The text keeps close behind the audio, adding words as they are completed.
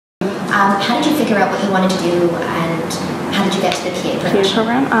How did you figure out what you wanted to do, and how did you get to the PA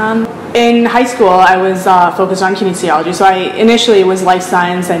program? In high school, I was focused on kinesiology. So I initially was life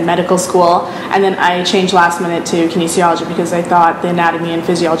science and medical school, and then I changed last minute to kinesiology because I thought the anatomy and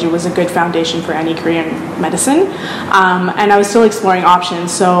physiology was a good foundation for any career in medicine. And I was still exploring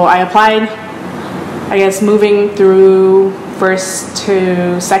options. So I applied, I guess, moving through first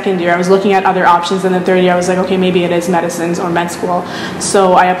to second year. I was looking at other options, and then third year I was like, okay, maybe it is medicines or med school.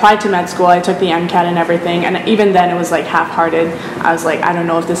 So I applied to med school. I took the MCAT and everything, and even then it was like half-hearted. I was like, I don't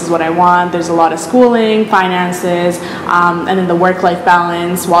know if this is what I want. There's a lot of schooling, finances, and then the work-life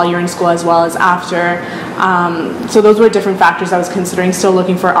balance while you're in school as well as after. So those were different factors I was considering, still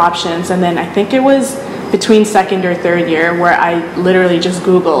looking for options. And then I think it was between second or third year where I literally just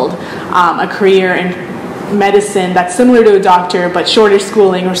Googled a career in medicine that's similar to a doctor but shorter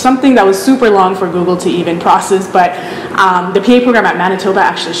schooling, or something that was super long for Google to even process. But the PA program at Manitoba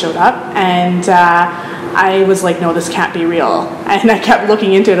actually showed up, and I was like, no, this can't be real. And I kept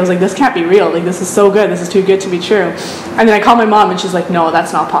looking into it. I was like, this can't be real. Like, this is so good. This is too good to be true. And then I called my mom, and she's like, no,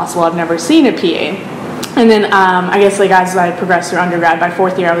 that's not possible. I've never seen a PA. And then I guess like as I progressed through undergrad, by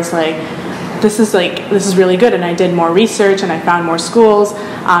fourth year I was like, this is really good. And I did more research, and I found more schools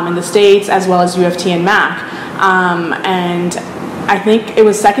in the States as well as U of T and Mac. And I think it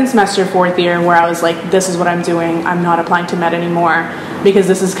was second semester, fourth year, where I was like, this is what I'm doing. I'm not applying to med anymore, because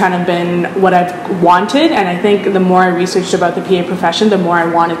this has kind of been what I've wanted. And I think the more I researched about the PA profession, the more I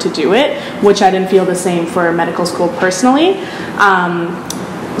wanted to do it, which I didn't feel the same for medical school personally.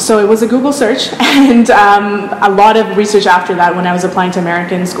 So it was a Google search, and a lot of research after that when I was applying to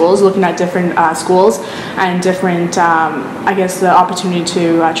American schools, looking at different schools and different, I guess, the opportunity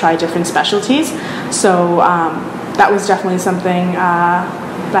to try different specialties. So that was definitely something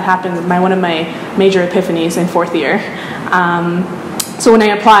that happened, one of my major epiphanies in fourth year. So when I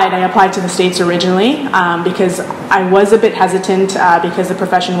applied to the States originally because I was a bit hesitant because the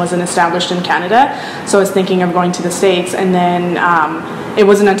profession wasn't established in Canada. So I was thinking of going to the States, and then it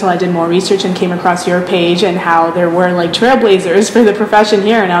wasn't until I did more research and came across your page and how there were like trailblazers for the profession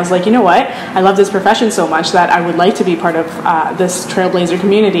here, and I was like, you know what? I love this profession so much that I would like to be part of this trailblazer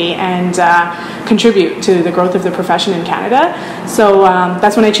community and contribute to the growth of the profession in Canada. So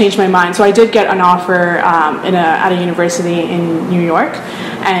that's when I changed my mind. So I did get an offer at a university in New York,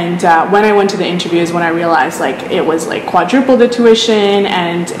 and when I went to the interviews, when I realized like it was like quadruple the tuition,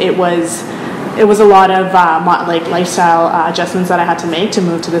 and it was a lot of like lifestyle adjustments that I had to make to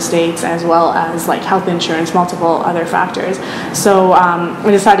move to the States, as well as like health insurance, multiple other factors. So I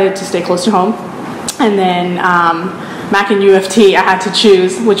decided to stay close to home, and then Mac and U of T I had to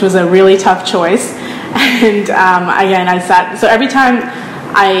choose, which was a really tough choice. And again, so every time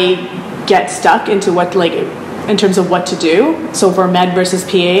I get stuck into what in terms of what to do, so for med versus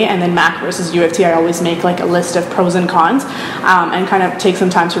PA and then Mac versus U of T, I always make like a list of pros and cons and kind of take some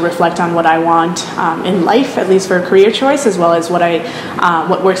time to reflect on what I want in life, at least for a career choice, as well as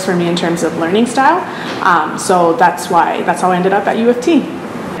what works for me in terms of learning style. So that's how I ended up at U of T.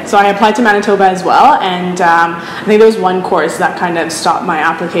 So I applied to Manitoba as well, and I think there was one course that kind of stopped my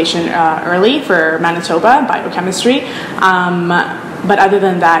application early for Manitoba, biochemistry. But other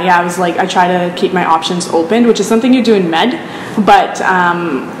than that, yeah, I try to keep my options open, which is something you do in med. But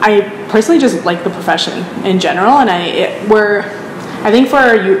I personally just like the profession in general, and I think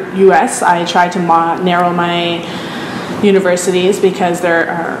for US, I try to narrow my universities, because there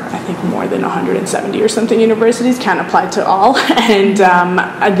are, I think, more than 170 or something universities, can't apply to all. And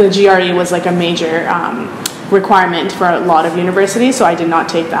the GRE was like a major requirement for a lot of universities, so I did not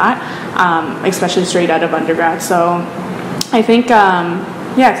take that, especially straight out of undergrad. So I think,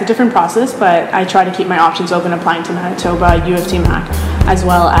 yeah, it's a different process, but I try to keep my options open applying to Manitoba, U of T Mac, as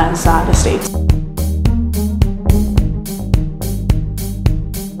well as the States.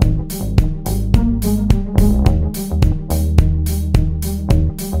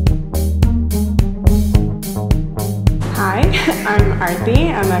 Hi, I'm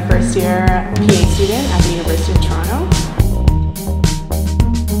Aurthi. I'm a first year PA student at the University of Toronto.